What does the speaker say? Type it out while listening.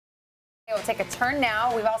We'll take a turn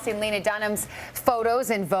now. We've all seen Lena Dunham's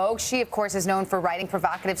photos in Vogue. She, of course, is known for writing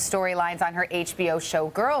provocative storylines on her HBO show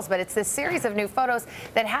Girls, but it's this series of new photos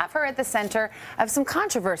that have her at the center of some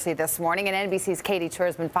controversy this morning, and NBC's Katie Tur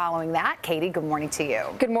has been following that. Katie, good morning to you.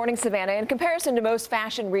 Good morning, Savannah. In comparison to most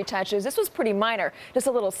fashion retouches, this was pretty minor. Just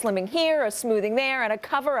a little slimming here, a smoothing there, and a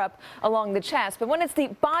cover-up along the chest. But when it's the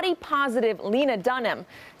body-positive Lena Dunham,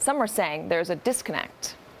 some are saying there's a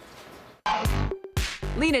disconnect.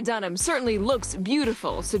 Lena Dunham certainly looks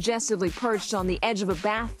beautiful, suggestively perched on the edge of a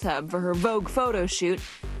bathtub for her Vogue photo shoot.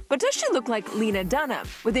 But does she look like Lena Dunham?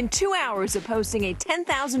 Within 2 hours of posting a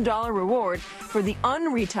 $10,000 reward for the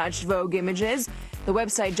unretouched Vogue images, the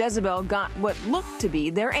website Jezebel got what looked to be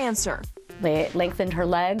their answer. They lengthened her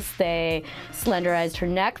legs, they slenderized her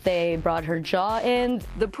neck, they brought her jaw in.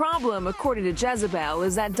 The problem, according to Jezebel,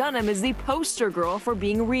 is that Dunham is the poster girl for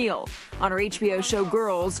being real. On her HBO show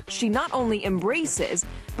Girls, she not only embraces,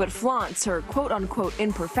 but flaunts her quote-unquote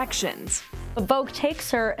imperfections. Vogue takes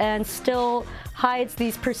her and still hides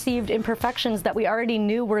these perceived imperfections that we already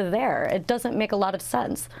knew were there. It doesn't make a lot of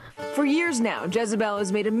sense. For years now, Jezebel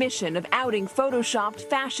has made a mission of outing photoshopped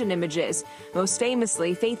fashion images. Most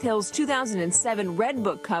famously, Faith Hill's 2007 Red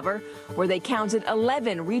Book cover, where they counted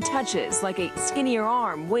 11 retouches like a skinnier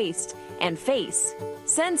arm, waist, and face.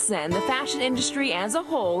 Since then, the fashion industry as a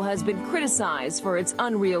whole has been criticized for its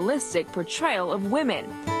unrealistic portrayal of women.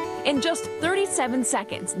 In just 37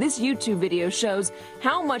 seconds, this YouTube video shows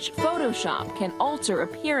how much Photoshop can alter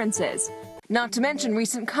appearances. Not to mention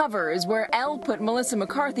recent covers where Elle put Melissa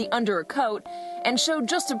McCarthy under a coat and showed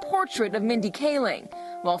just a portrait of Mindy Kaling,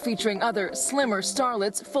 while featuring other slimmer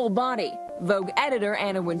starlets full body. Vogue editor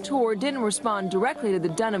Anna Wintour didn't respond directly to the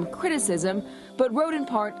Dunham criticism, but wrote in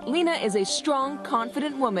part, "Lena is a strong,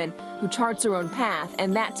 confident woman who charts her own path,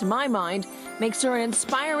 and that, to my mind, makes her an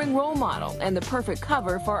inspiring role model and the perfect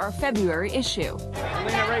cover for our February issue."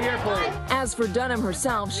 Lena, right here, please. As for Dunham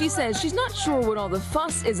herself, she says she's not sure what all the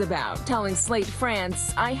fuss is about, telling Slate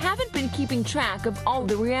France, "I haven't been keeping track of all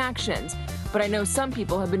the reactions, but I know some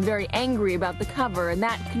people have been very angry about the cover, and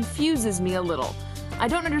that confuses me a little. I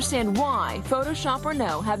don't understand why, Photoshop or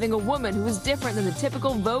no, having a woman who is different than the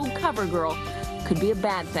typical Vogue cover girl could be a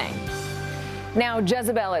bad thing." Now,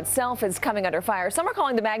 Jezebel itself is coming under fire. Some are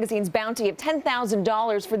calling the magazine's bounty of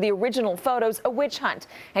 $10,000 for the original photos a witch hunt.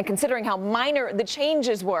 And considering how minor the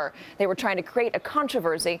changes were, they were trying to create a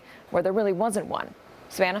controversy where there really wasn't one.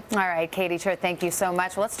 Savannah? All right, Katie Tur, thank you so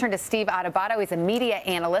much. Well, let's turn to Steve Adubato. He's a media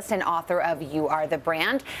analyst and author of You Are the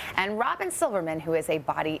Brand, and Robin Silverman, who is a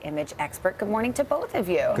body image expert. Good morning to both of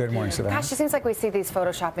you. Good morning, Savannah. Gosh, it seems like we see these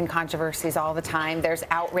photoshopping controversies all the time. There's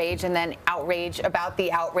outrage and then outrage about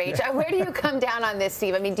the outrage. Where do you come down on this,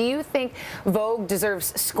 Steve? I mean, do you think Vogue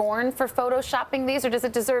deserves scorn for photoshopping these, or does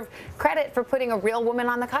it deserve credit for putting a real woman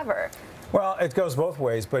on the cover? Well, it goes both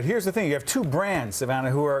ways, but here's the thing. You have two brands,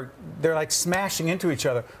 Savannah, they're like smashing into each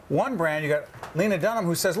other. One brand, you got Lena Dunham,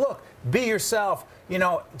 who says, look, be yourself, you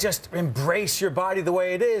know, just embrace your body the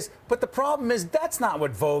way it is. But the problem is that's not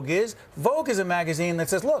what Vogue is. Vogue is a magazine that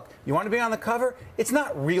says, look, you want to be on the cover? It's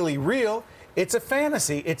not really real. It's a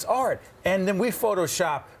fantasy. It's art. And then we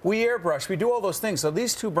Photoshop, we airbrush, we do all those things. So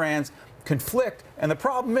these two brands conflict. And the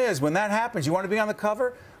problem is when that happens, you want to be on the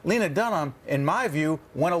cover? Lena Dunham, in my view,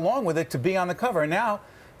 went along with it to be on the cover. And now,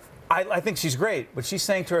 I think she's great, but she's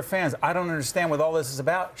saying to her fans, I don't understand what all this is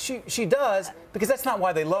about. She does, because that's not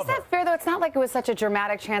why they love her. Is that fair, though? It's not like it was such a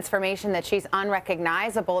dramatic transformation that she's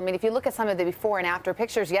unrecognizable. I mean, if you look at some of the before and after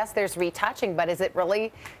pictures, yes, there's retouching, but is it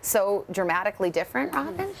really so dramatically different,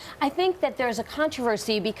 Robin? I think that there's a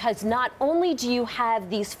controversy because not only do you have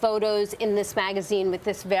these photos in this magazine with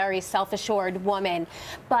this very self-assured woman,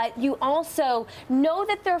 but you also know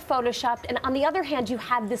that they're photoshopped, and on the other hand, you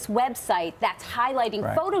have this website that's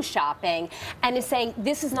highlighting photoshopping and is saying,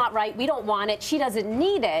 this is not right, we don't want it, she doesn't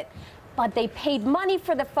need it. But they paid money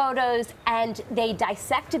for the photos and they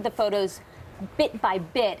dissected the photos bit by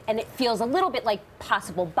bit, and it feels a little bit like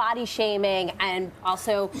possible body shaming and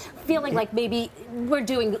also feeling like maybe we're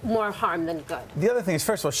doing more harm than good. The other thing is,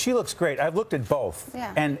 first of all, she looks great. I've looked at both,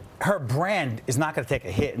 and her brand is not going to take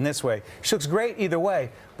a hit in this way. She looks great either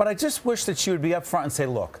way, but I just wish that she would be up front and say,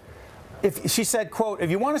 look, if she said, quote,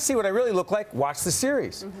 if you want to see what I really look like, watch the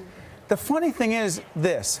series. The funny thing is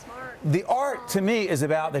this. The art, to me, is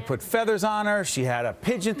about, they put feathers on her, she had a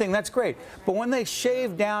pigeon thing, that's great. But when they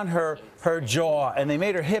shaved down her jaw and they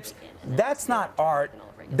made her hips, that's not art.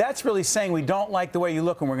 That's really saying we don't like the way you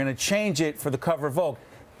look and we're going to change it for the cover of Vogue.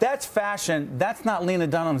 That's fashion. That's not Lena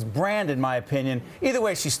Dunham's brand, in my opinion. Either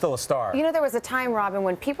way, she's still a star. You know, there was a time, Robin,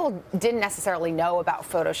 when people didn't necessarily know about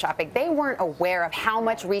photoshopping. They weren't aware of how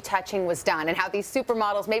much retouching was done and how these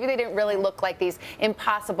supermodels, maybe they didn't really look like these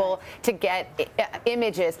impossible to get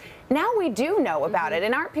images. Now we do know about it.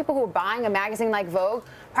 And aren't people who are buying a magazine like Vogue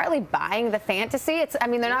partly buying the fantasy? I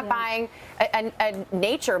mean, they're not buying a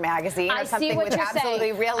nature magazine or something with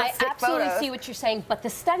absolutely realistic I absolutely photos. see what you're saying, but the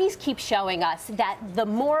studies keep showing us that the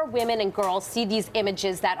more women and girls see these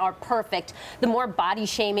images that are perfect, the more body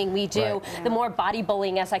shaming we do, the more body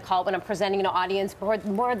bullying, as I call it when I'm presenting an audience,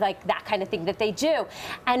 more like that kind of thing that they do.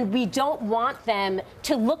 And we don't want them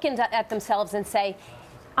to look at themselves and say,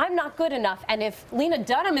 I'm not good enough, and if Lena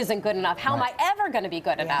Dunham isn't good enough, how am I ever going to be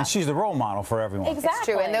good enough? And she's the role model for everyone. Exactly. It's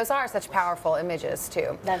true, and those are such powerful images,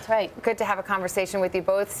 too. That's right. Good to have a conversation with you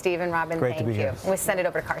both, Steve and Robin. Great to be here. We'll send it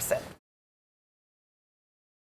over to Carson.